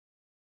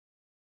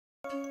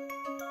Right.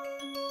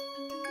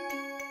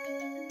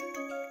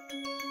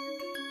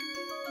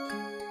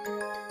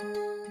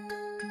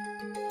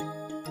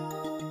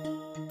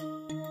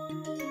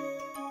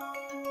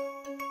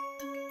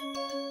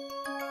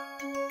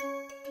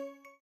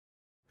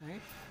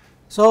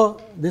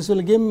 So, this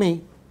will give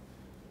me,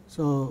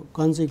 so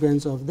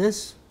consequence of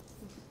this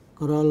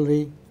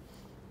corollary,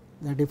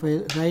 that if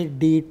I write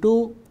d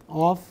 2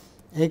 of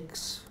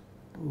x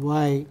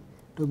y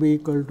to be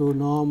equal to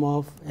norm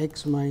of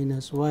x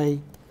minus y,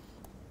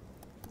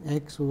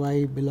 x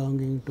y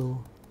belonging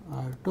to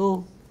R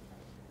 2,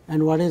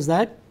 and what is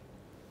that?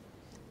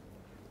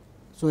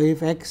 So,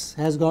 if x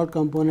has got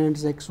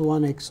components x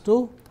 1 x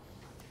 2,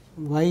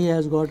 y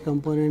has got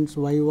components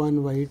y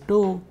 1 y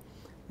 2,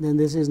 then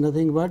this is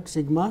nothing but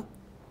sigma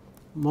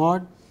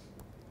mod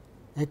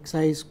x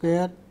I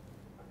square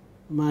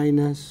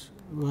minus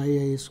y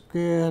I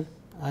square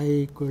I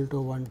equal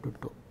to 1 to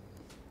 2.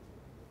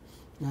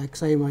 Now,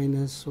 x I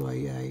minus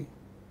y I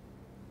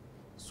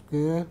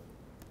square,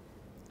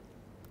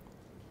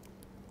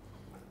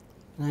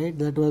 right,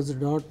 that was the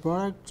dot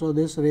product. So,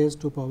 this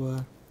raised to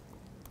power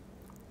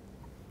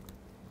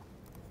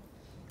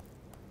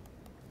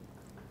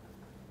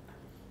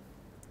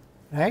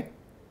right.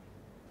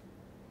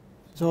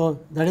 So,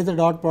 that is the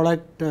dot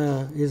product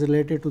is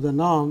related to the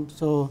norm.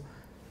 So,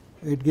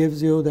 it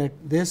gives you that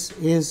this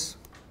is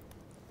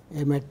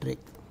a metric.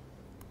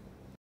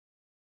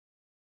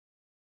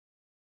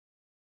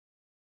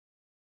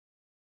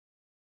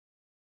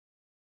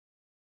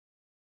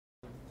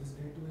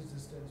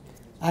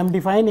 I am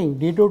defining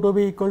d 2 to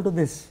be equal to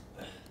this.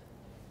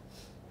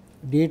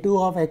 d 2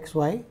 of x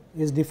y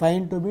is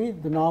defined to be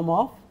the norm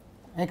of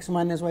x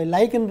minus y.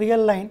 Like in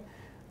real line,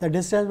 the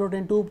distance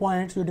between 2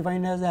 points you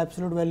define as the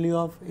absolute value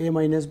of a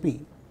minus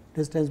b,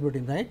 distance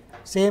between, right.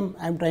 Same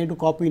I am trying to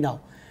copy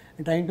now. I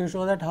am trying to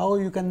show that how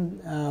you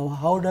can,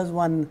 how does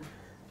one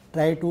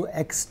try to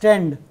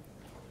extend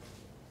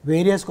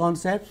various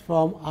concepts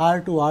from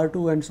R to R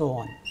 2 and so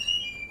on.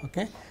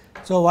 Okay.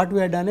 So, what we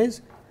have done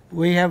is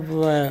we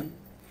have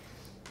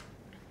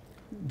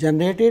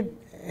generated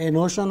a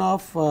notion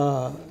of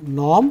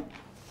norm,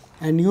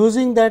 and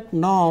using that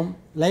norm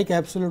like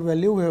absolute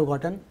value we have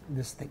gotten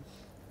this thing,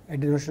 a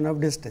notion of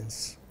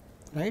distance,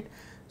 right.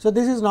 So,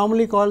 this is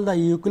normally called the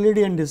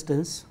Euclidean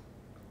distance.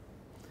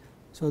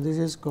 So, this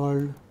is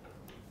called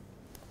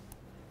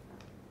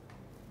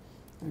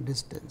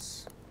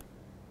distance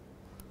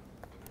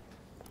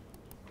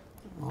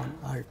on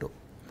R 2.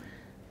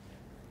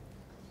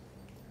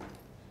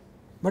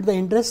 But the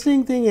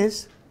interesting thing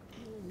is,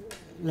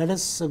 let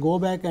us go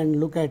back and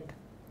look at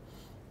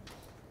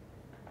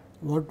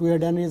what we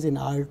have done is in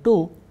R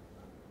 2.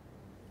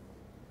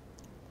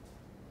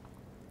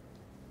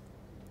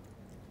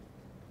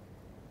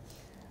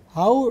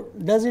 How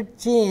does it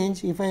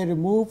change if I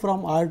remove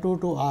from R 2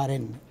 to R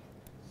n?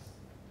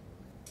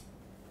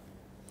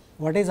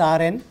 What is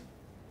R n?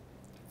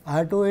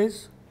 R 2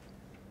 is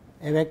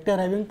a vector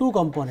having 2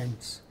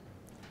 components.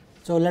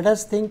 So, let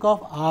us think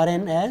of R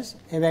n as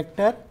a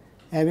vector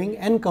having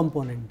n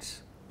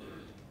components.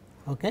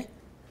 Okay.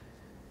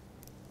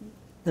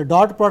 The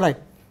dot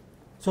product.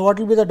 So, what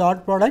will be the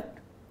dot product?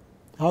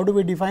 How do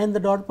we define the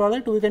dot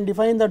product? We can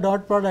define the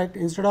dot product,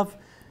 instead of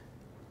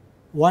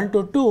 1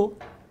 to 2,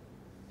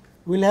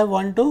 we will have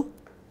 1 to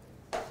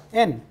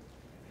n,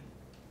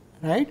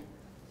 right.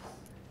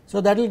 So,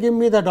 that will give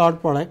me the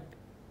dot product,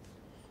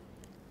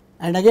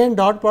 and again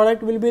dot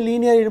product will be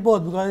linear in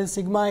both, because it is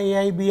sigma a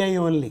I b I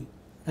only,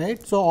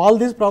 right. So, all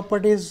these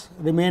properties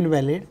remain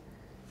valid.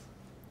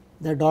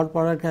 The dot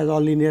product has all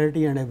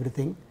linearity and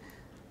everything.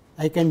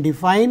 I can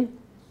define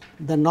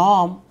the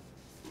norm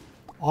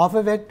of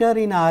a vector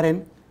in R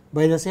n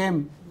by the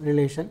same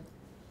relation.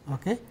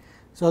 Okay.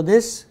 So,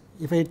 this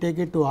if I take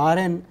it to R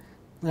n,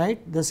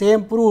 right, the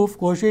same proof,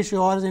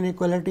 Cauchy-Schwarz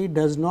inequality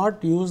does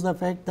not use the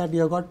fact that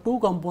you have got 2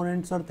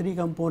 components or 3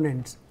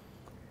 components.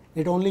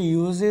 It only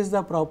uses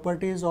the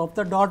properties of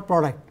the dot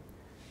product.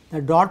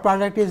 The dot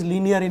product is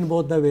linear in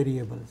both the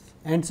variables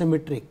and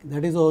symmetric,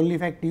 that is the only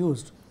fact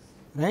used,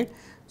 right.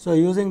 So,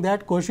 using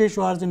that,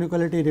 Cauchy-Schwarz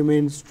inequality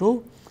remains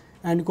true,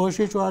 and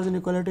Cauchy-Schwarz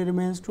inequality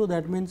remains true,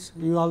 that means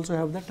you also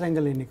have the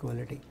triangle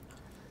inequality.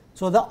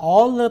 So,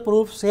 all the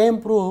proofs, same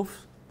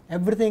proofs,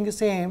 everything is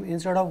same,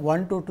 instead of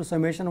 1 to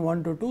summation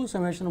 1 to 2,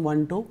 summation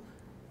 1 to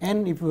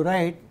n, if you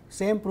write,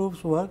 same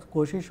proofs work,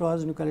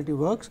 Cauchy-Schwarz inequality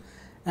works,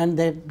 and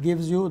that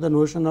gives you the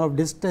notion of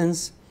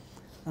distance,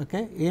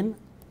 okay, in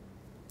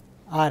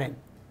R n.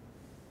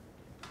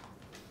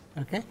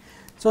 Okay.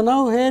 So,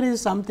 now here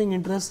is something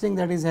interesting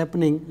that is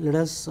happening. Let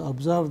us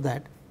observe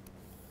that.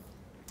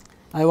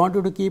 I want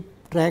you to keep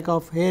track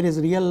of, here is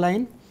real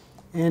line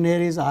and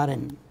here is R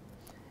n.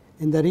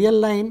 In the real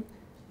line,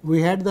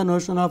 we had the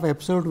notion of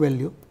absolute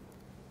value,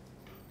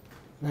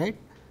 right,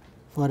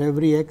 for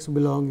every x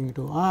belonging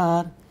to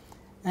R,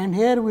 and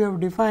here we have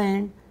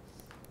defined.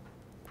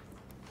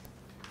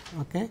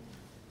 Okay.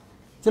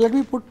 So, let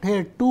me put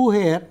here 2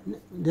 here,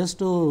 just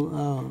to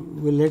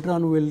later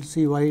on we will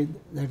see why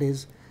that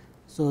is.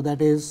 So,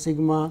 that is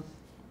sigma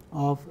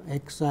of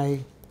x I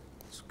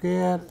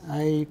square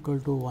I equal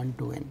to 1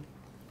 to n.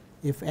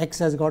 If x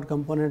has got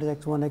components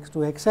x 1, x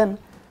 2, x n,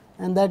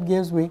 and that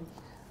gives me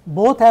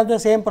both have the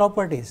same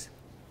properties,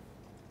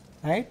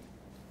 right.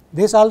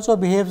 This also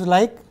behaves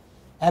like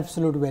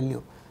absolute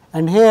value,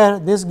 and here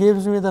this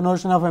gives me the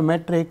notion of a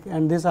metric,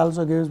 and this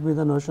also gives me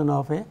the notion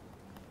of a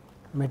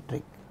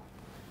metric.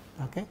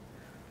 Okay.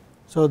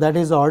 So, that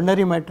is the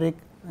ordinary metric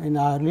in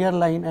our earlier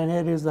line, and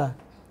here is the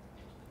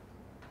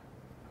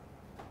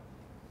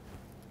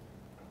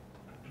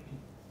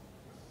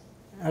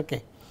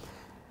okay.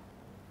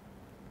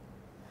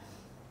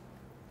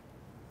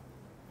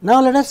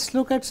 Now, let us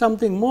look at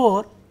something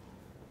more.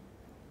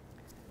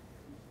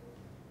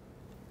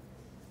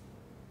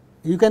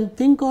 You can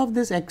think of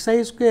this x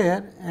I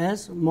square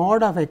as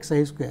mod of x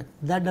I square,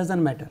 that does not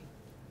matter,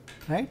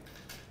 right.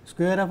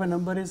 Square of a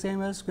number is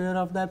same as square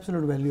of the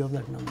absolute value of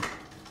that number.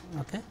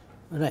 Okay.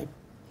 Right.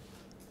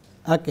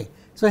 Okay.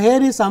 So,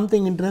 here is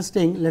something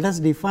interesting. Let us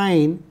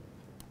define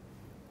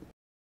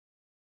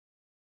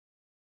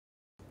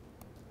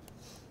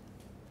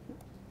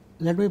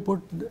let me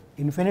put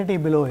infinity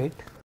below it.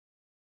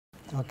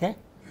 Okay.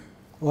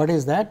 What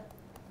is that?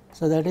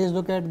 So, that is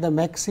look at the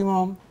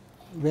maximum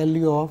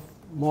value of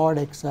mod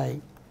x I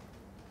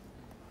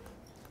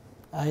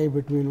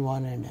between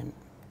 1 and n.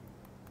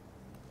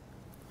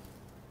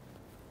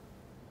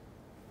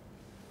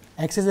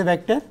 X is a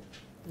vector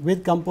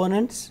with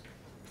components.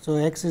 So,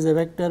 x is a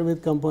vector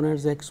with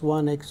components x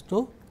 1, x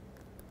 2,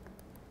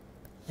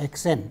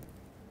 x n,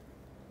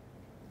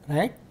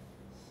 right.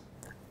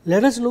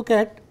 Let us look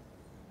at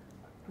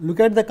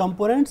the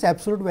components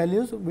absolute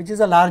values, which is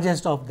the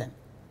largest of them.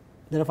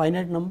 There are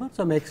finite numbers,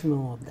 so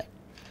maximum of that,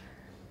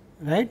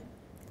 right.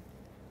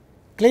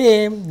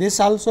 Claim this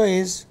also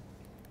is,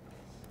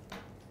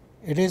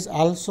 it is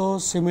also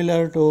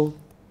similar to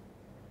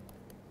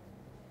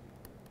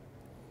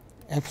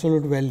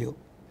absolute value,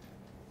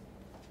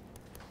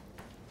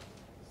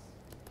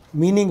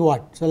 meaning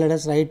what? So, let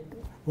us write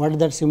what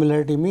that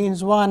similarity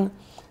means. 1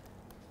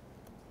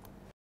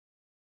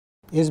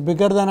 is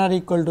bigger than or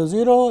equal to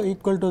 0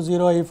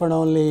 if and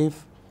only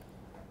if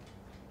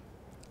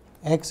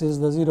x is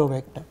the 0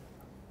 vector.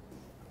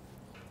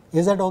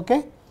 Is that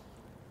okay?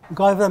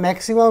 Because if the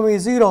maximum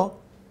is 0,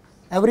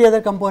 every other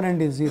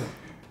component is 0,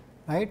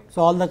 right.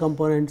 So, all the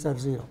components are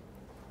 0.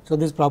 So,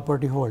 this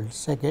property holds.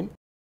 Second,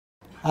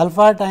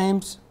 alpha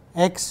times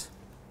x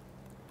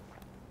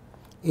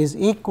is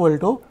equal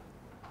to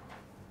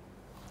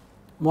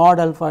mod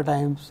alpha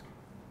times,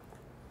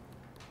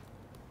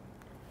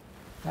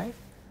 right.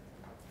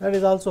 That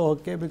is also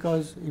okay,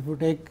 because if you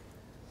take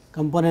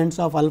components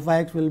of alpha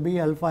x will be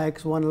alpha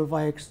x 1, alpha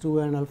x 2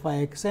 and alpha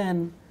x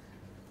n,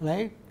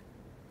 right.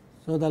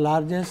 So, the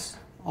largest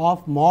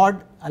of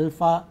mod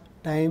alpha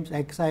times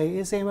x I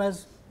is same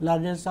as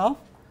largest of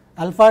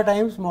alpha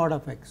times mod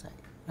of x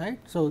I, right.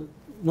 So,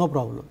 no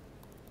problem.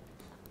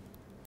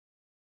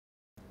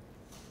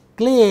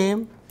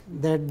 Claim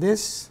that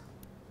this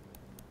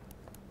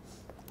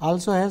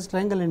also has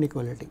triangle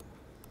inequality.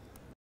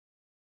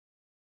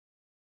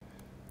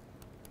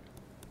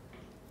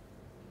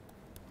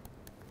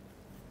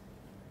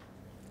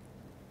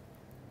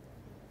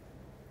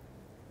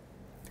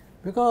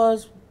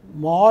 Because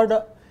mod,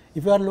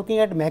 if you are looking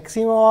at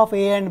maximum of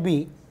a and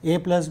b, a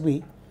plus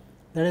b,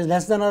 that is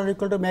less than or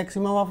equal to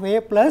maximum of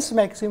a plus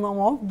maximum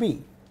of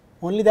b,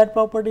 only that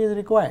property is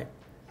required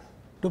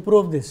to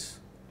prove this,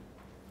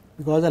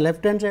 because the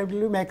left hand side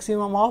will be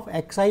maximum of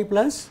x I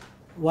plus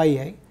y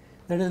I,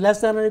 that is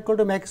less than or equal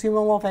to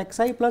maximum of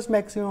x I plus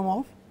maximum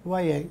of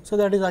y I. So,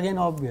 that is again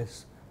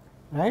obvious,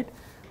 right.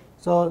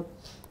 So,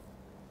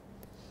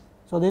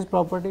 these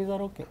properties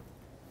are okay.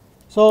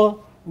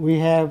 So, we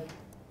have,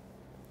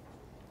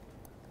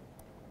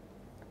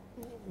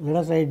 let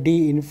us write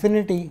d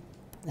infinity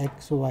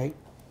x y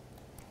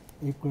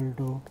equal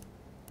to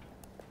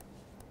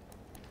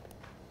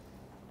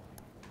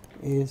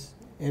is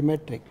a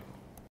metric,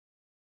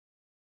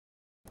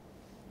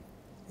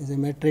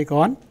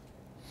 on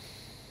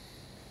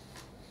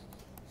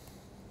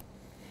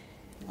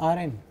R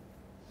n.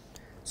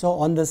 So,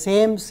 on the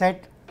same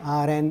set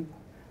R n,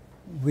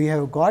 we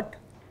have got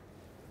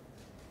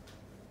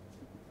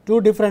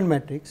two different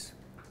metrics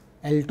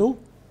L 2,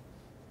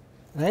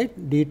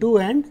 right, d 2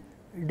 and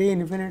d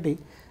infinity.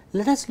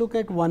 Let us look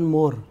at one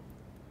more.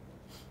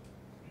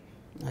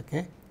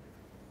 Okay.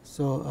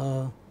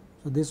 So,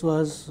 this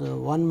was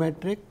one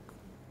metric,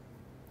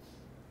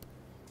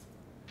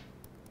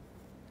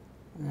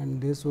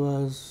 and this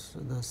was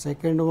the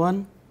second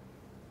one,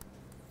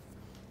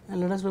 and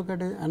let us look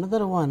at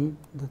another one,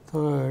 the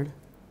third.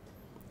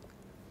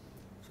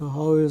 So,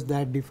 how is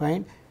that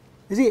defined?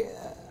 You see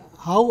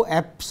how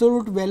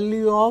absolute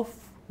value of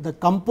the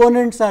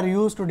components are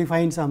used to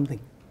define something.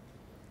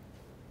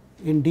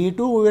 In D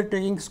 2 we were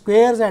taking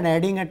squares and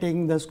adding and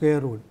taking the square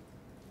root.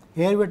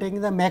 Here we are taking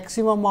the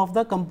maximum of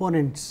the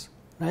components,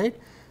 right.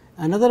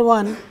 Another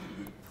one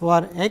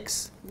for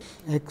x,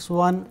 x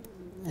 1,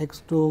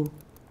 x 2,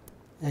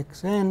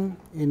 x n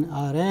in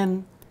R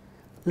n,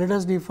 let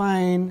us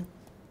define,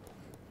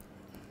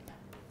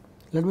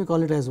 let me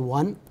call it as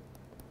 1,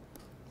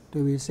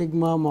 to be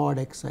sigma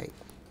mod xi.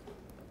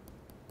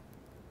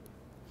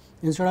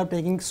 Instead of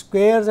taking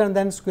squares and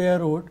then square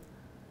root,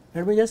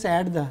 let me just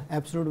add the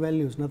absolute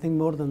values, nothing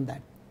more than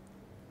that.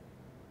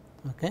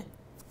 Okay.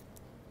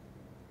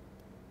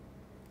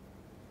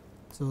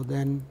 So,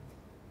 then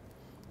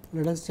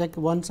let us check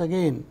once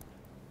again,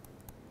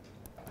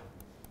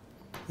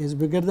 is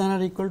bigger than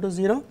or equal to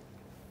 0,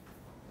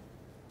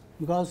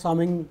 because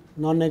summing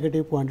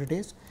non-negative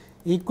quantities,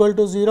 equal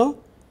to 0,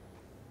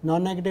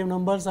 non-negative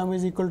number sum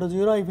is equal to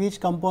 0. If each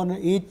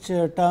component, each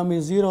term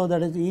is 0,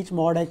 that is each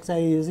mod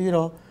xi is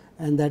 0,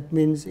 and that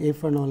means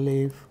if and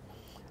only if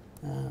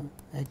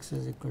x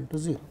is equal to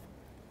 0,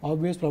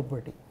 obvious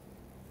property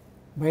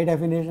by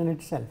definition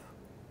itself,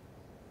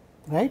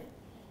 right.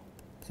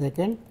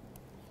 Second,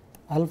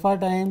 alpha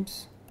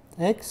times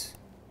x.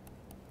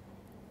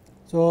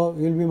 So,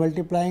 we will be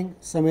multiplying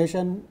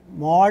summation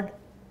mod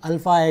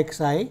alpha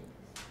xi,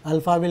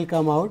 alpha will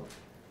come out.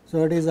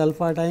 So, it is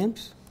alpha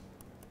times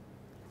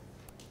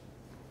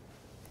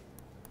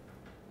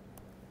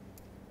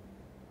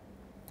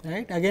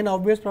right, again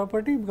obvious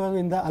property, because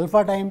in the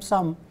alpha times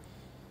sum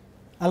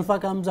alpha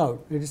comes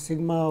out, it is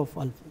sigma of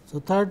alpha. So,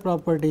 third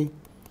property,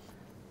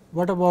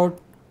 what about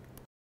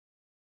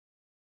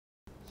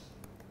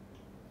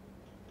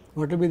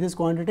what will be this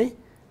quantity?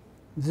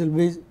 This will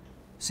be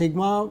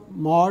sigma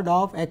mod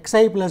of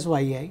xi plus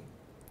yi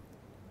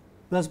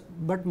plus,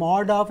 but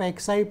mod of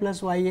xi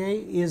plus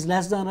yi is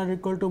less than or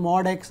equal to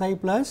mod xi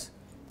plus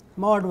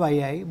mod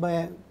yi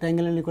by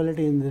triangle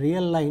inequality in the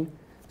real line.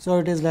 So,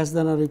 it is less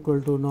than or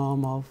equal to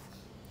norm of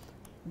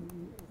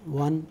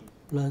 1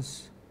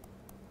 plus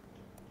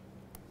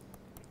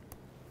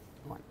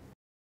 1.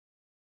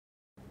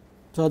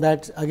 So,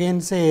 that again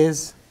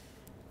says,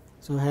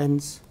 so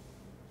hence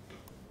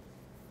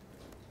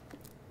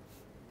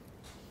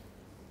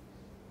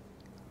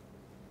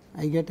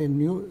I get a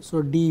new.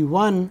 So, d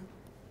 1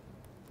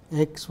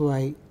 x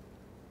y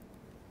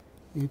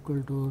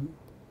equal to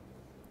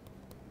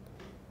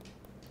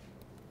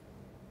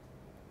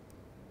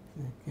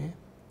okay,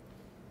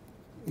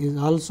 is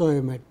also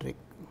a metric.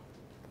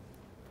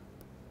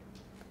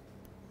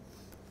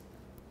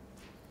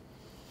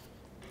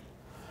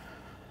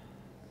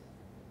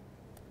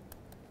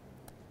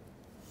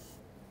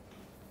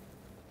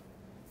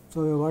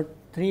 So, we got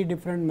 3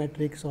 different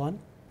metrics on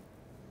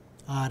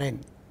R n.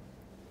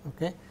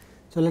 Okay.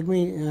 So, let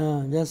me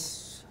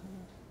just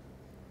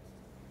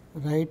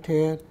write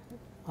here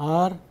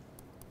R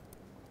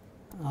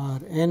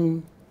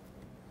n.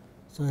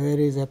 So, here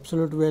is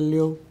absolute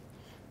value,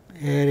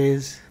 here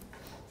is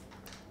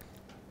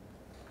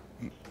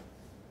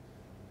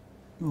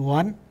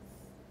 1,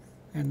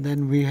 and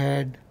then we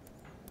had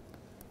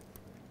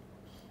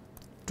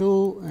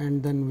 2,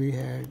 and then we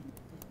had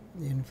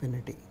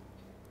infinity.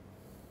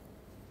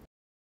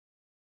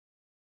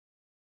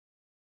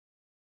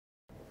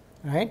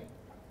 Right.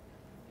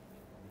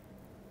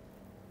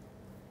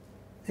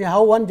 See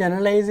how one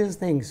generalizes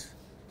things,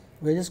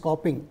 we are just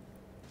copying.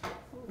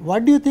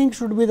 What do you think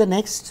should be the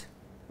next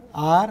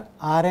R,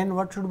 R n,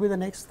 what should be the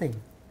next thing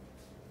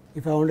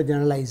if I want to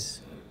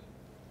generalize?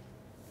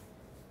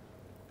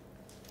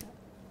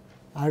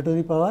 R to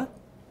the power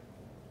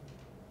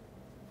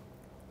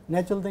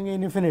natural thing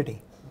in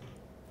infinity,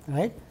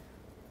 right.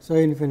 So,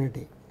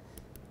 infinity.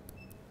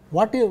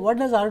 What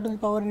does R to the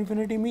power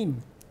infinity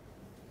mean?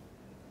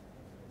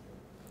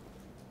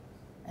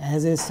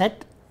 As a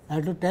set, I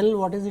have to tell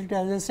what is it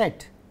as a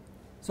set.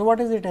 So, what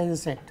is it as a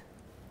set?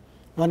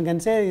 One can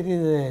say it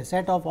is a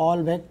set of all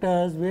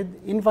vectors with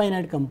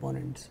infinite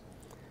components,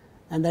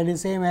 and that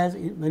is same as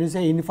when you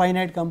say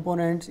infinite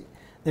components,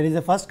 there is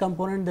a first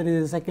component, there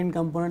is a second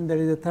component, there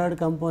is a third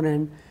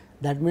component,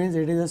 that means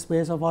it is a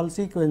space of all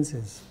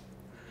sequences.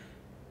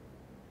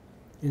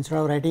 Instead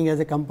of writing as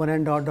a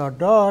component dot dot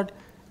dot,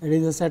 it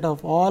is a set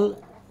of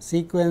all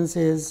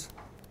sequences,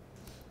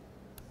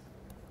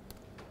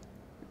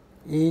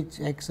 each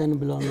x n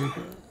belonging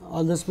to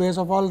all the space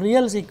of all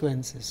real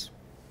sequences.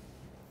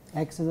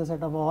 X is a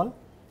set of all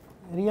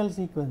real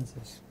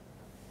sequences.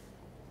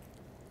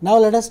 Now,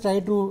 let us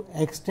try to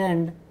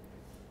extend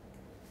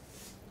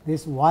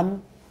this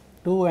 1,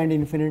 2 and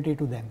infinity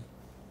to them,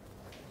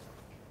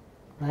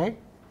 right.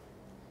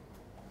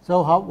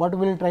 So, what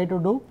we will try to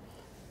do?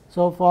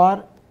 So,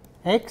 for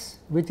x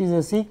which is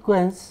a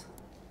sequence,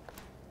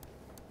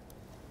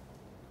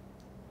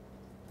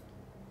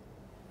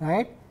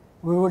 right,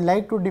 we would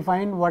like to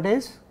define what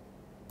is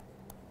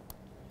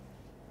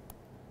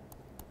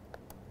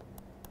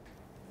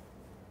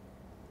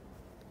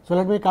so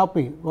let me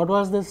copy what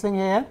was this thing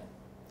here.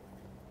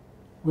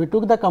 We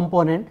took the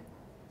component,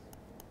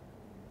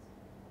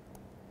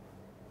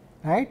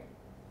 right,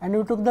 and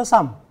we took the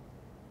sum,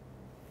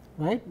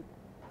 right.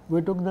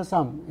 We took the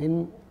sum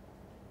in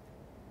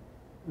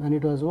when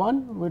it was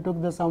 1, we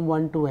took the sum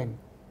 1 to n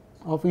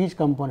of each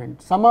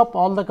component, sum up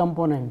all the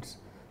components.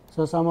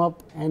 So, sum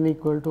up n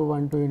equal to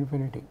 1 to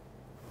infinity.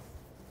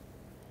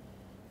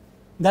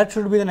 That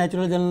should be the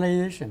natural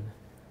generalization,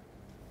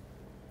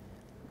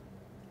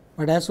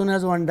 but as soon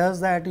as one does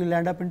that, you will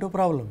end up into a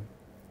problem.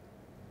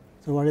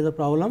 So, what is the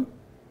problem?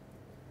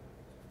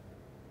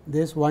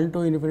 this 1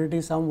 to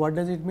infinity sum, what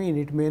does it mean?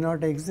 It may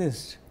not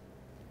exist,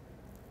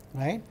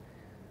 right.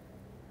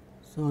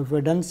 So, if we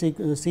have done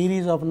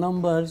series of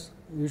numbers,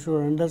 you should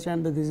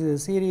understand that this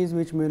is a series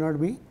which may not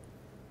be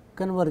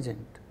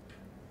convergent,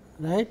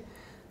 right.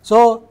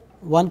 So,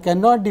 one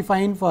cannot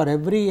define for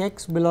every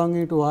x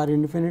belonging to R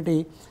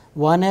infinity,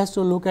 one has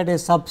to look at a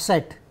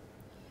subset.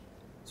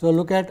 So,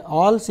 look at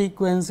all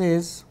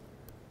sequences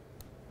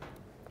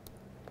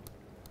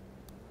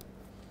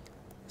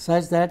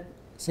such that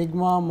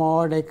sigma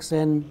mod x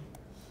n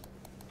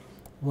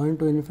 1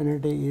 to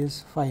infinity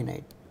is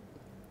finite.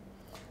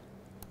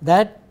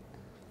 That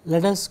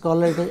let us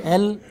call it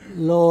L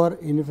lower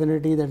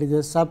infinity, that is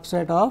a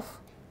subset of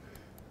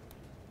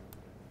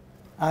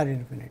R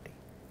infinity.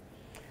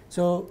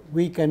 So,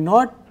 we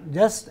cannot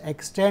just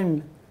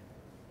extend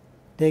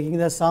taking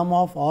the sum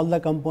of all the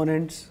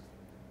components,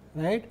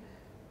 right.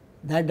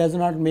 That does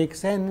not make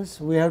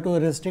sense. We have to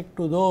restrict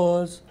to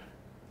those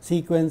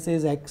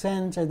sequences x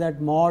n such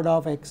that mod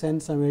of x n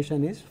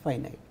summation is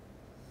finite,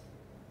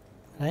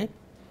 right.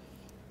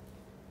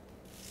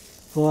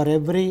 For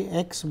every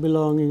x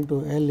belonging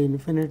to L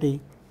infinity,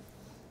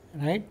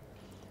 right,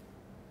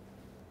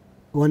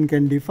 one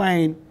can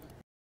define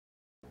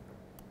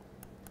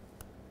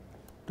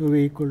to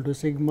be equal to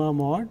sigma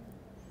mod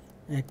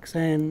x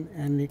n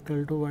and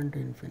equal to 1 to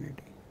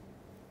infinity.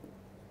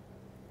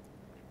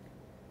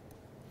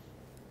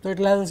 So, it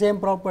will have the same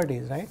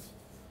properties, right.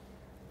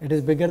 It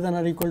is bigger than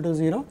or equal to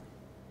 0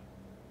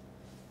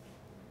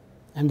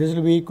 and this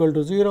will be equal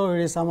to 0.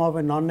 It is sum of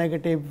a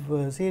non-negative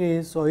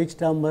series. So, each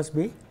term must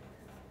be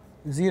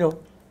 0,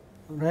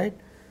 right.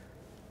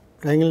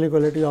 Triangle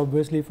inequality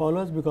obviously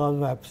follows because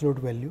of absolute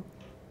value.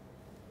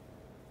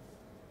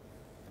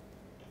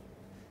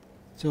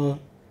 So,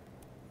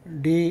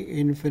 d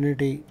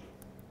infinity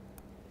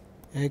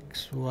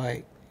x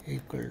y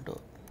equal to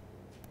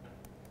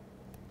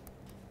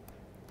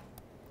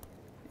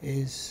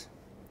is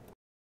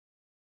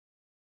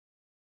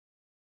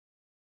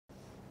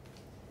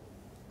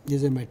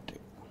a metric,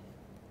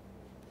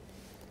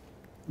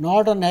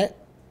 not on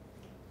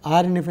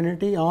R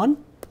infinity,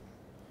 on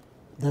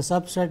the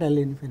subset L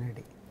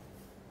infinity.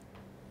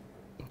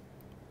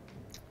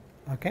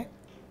 Okay.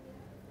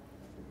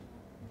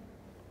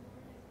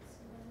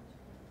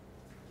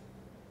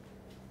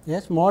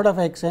 Yes, mod of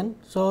x n.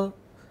 So,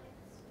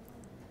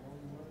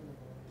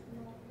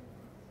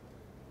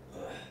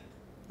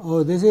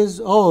 this is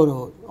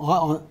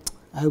no,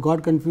 I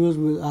got confused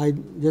with, I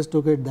just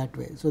took it that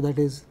way. So, that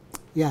is,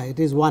 yeah, it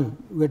is 1,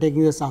 we are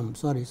taking the sum,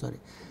 sorry,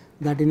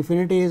 that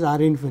infinity is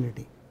R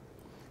infinity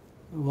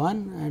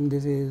 1 and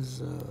this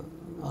is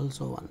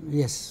also 1.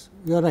 Yes,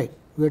 you are right,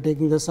 we are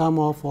taking the sum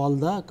of all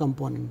the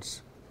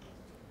components.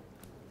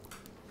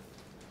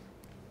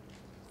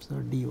 So,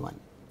 d 1.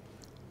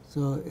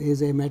 So,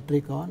 is a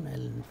metric on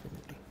L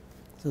infinity.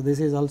 So, this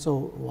is also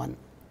 1.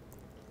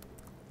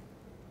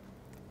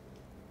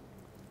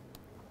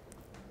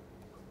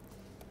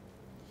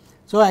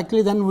 So,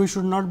 actually then we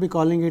should not be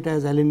calling it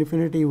as L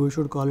infinity, we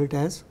should call it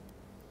as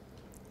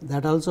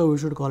that, also we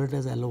should call it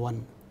as L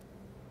 1.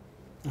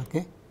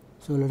 Okay.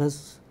 So, let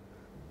us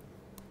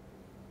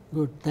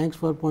good, thanks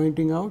for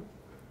pointing out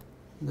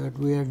that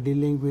we are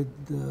dealing with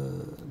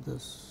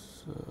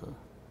this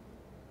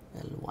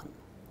L 1.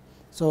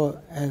 So,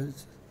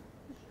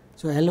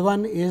 L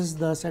 1 is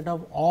the set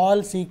of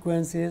all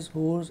sequences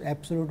whose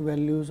absolute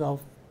values of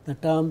the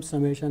term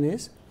summation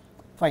is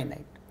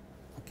finite.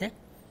 Okay.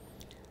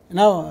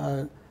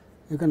 Now,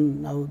 you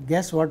can now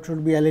guess what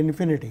should be L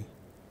infinity,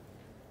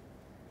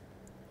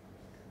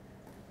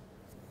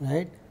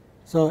 right.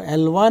 So,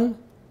 L 1,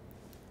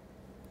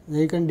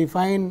 you can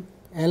define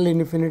L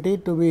infinity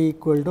to be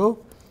equal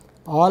to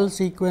all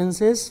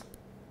sequences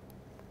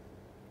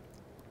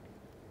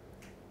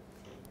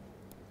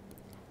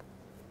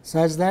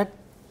such that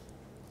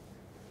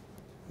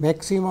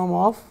maximum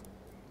of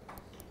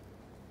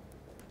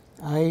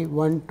I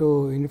 1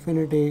 to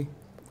infinity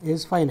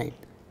is finite,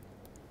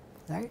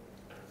 right.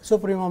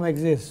 Supremum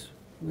exists,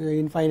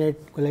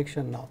 infinite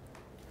collection now.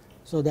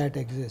 So, that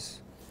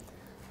exists.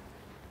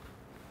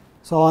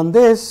 So, on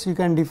this you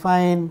can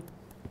define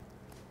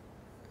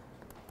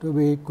to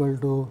be equal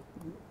to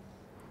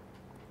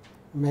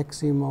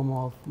maximum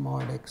of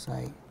mod x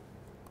I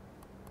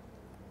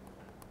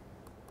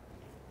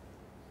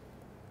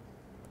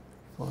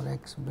for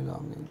x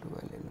belonging to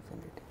L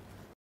infinity.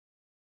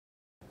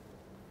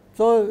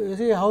 So, you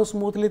see how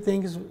smoothly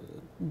things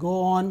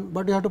go on,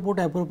 but you have to put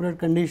appropriate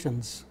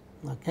conditions.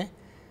 Okay.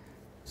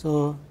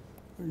 So,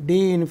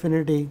 d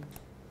infinity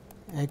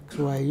x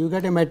y, you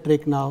get a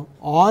metric now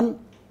on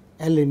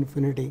L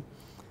infinity.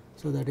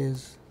 So, that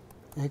is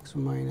x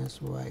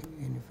minus y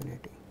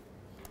infinity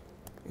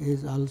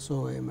is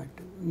also a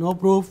metric. No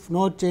proof,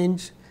 no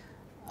change,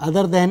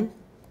 other than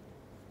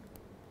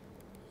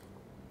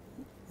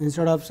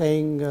instead of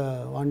saying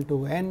 1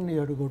 to n, you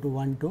have to go to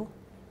 1 to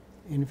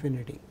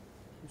infinity.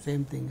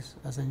 Same things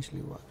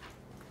essentially work.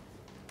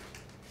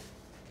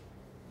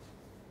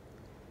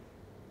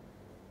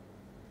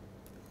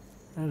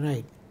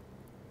 Right.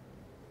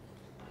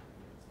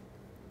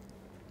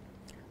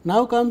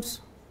 Now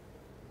comes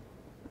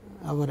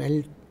our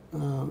L,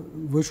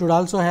 we should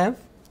also have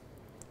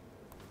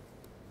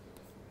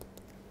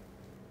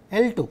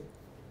L 2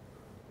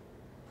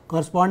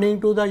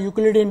 corresponding to the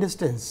Euclidean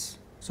distance.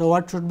 So,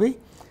 what should be?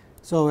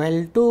 So,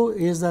 L 2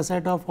 is the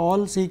set of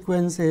all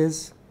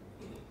sequences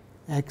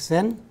x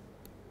n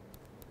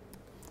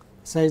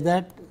such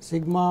that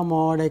sigma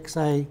mod x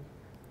I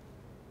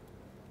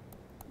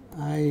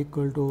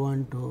equal to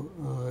 1 to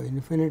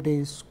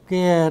infinity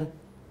square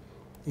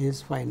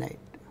is finite.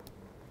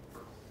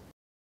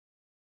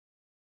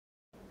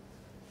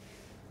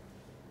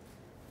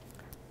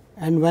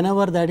 And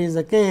whenever that is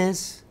the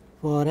case,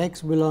 for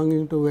x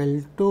belonging to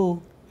L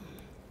 2,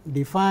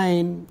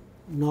 define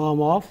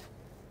norm of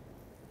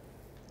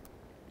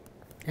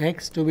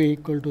x to be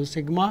equal to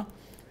sigma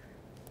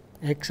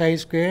x I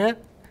square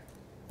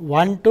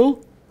 1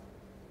 to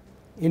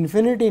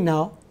infinity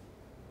now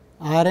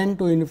r n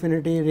to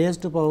infinity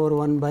raised to power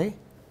 1 by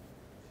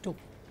 2.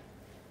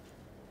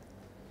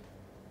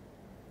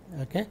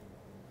 Okay.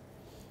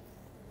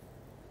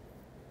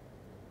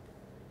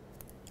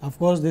 Of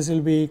course, this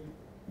will be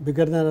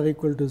bigger than or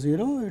equal to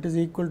 0. It is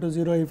equal to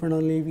 0 if and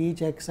only if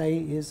each x I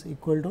is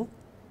equal to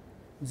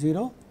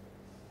 0,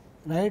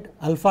 right.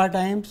 Alpha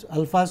times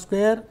alpha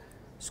square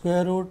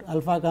root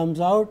alpha comes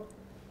out.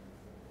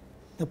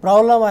 The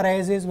problem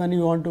arises when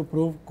you want to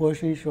prove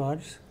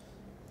Cauchy-Schwarz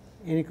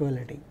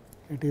inequality.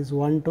 It is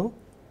 1 to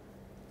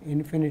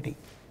infinity.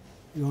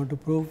 You want to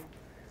prove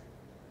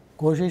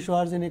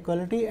Cauchy-Schwarz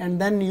inequality and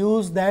then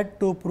use that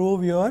to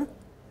prove your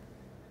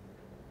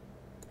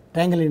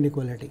triangle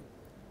inequality,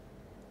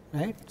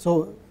 right.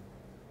 So,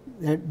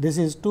 this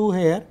is 2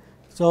 here.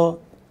 So,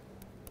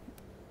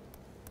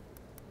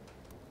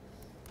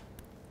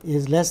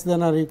 is less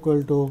than or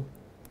equal to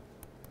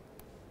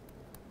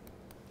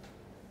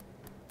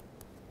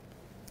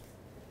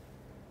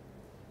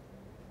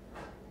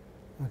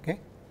okay.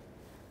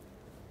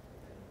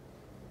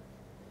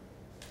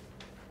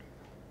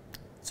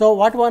 So,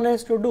 what one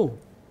has to do?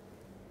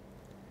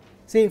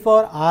 See,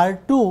 for R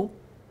 2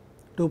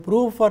 to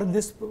prove for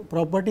this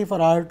property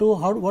for R 2,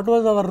 what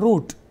was our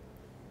root?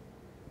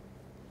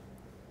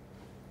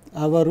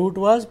 Our root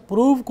was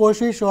prove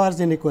Cauchy-Schwarz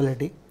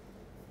inequality,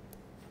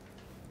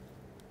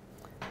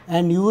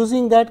 and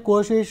using that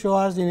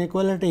Cauchy-Schwarz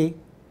inequality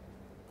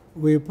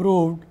we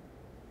proved.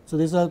 So,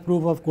 this was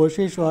proof of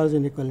Cauchy-Schwarz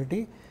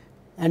inequality,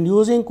 and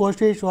using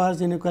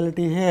Cauchy-Schwarz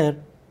inequality here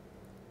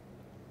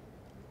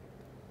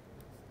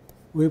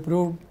we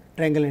proved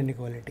triangle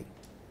inequality.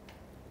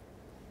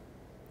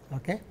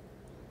 Okay.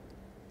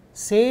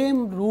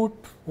 Same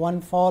route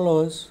one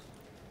follows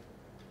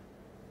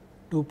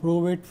to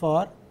prove it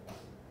for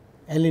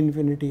L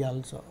infinity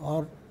also,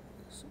 or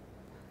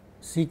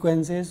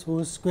sequences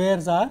whose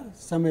squares are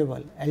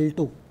summable L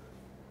 2.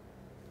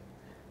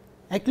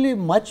 Actually,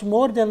 much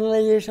more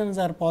generalizations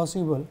are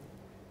possible.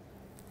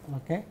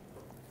 Okay.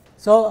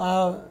 So,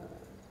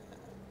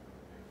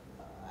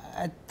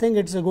 I think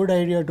it is a good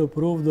idea to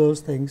prove those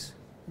things,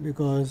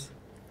 because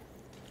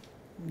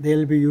they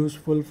will be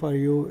useful for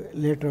you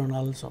later on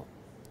also.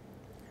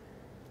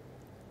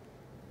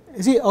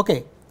 You see,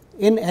 okay,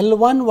 in L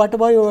 1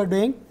 whatever you are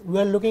doing, we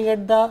are looking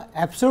at the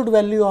absolute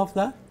value of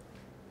the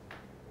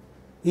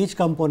each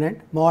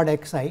component mod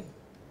x I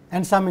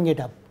and summing it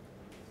up,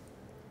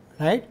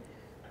 right.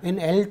 In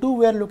L 2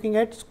 we are looking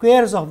at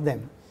squares of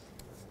them,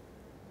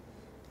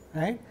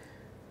 right,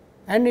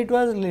 and it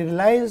was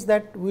realized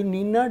that we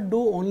need not do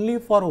only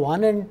for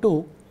 1 and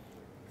 2,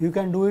 you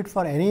can do it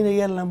for any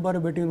real number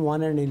between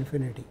 1 and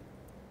infinity,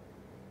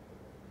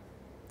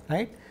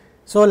 right.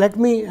 So, let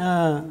me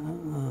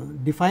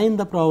define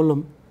the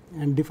problem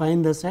and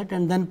define the set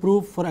and then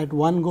prove for at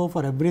one go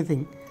for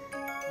everything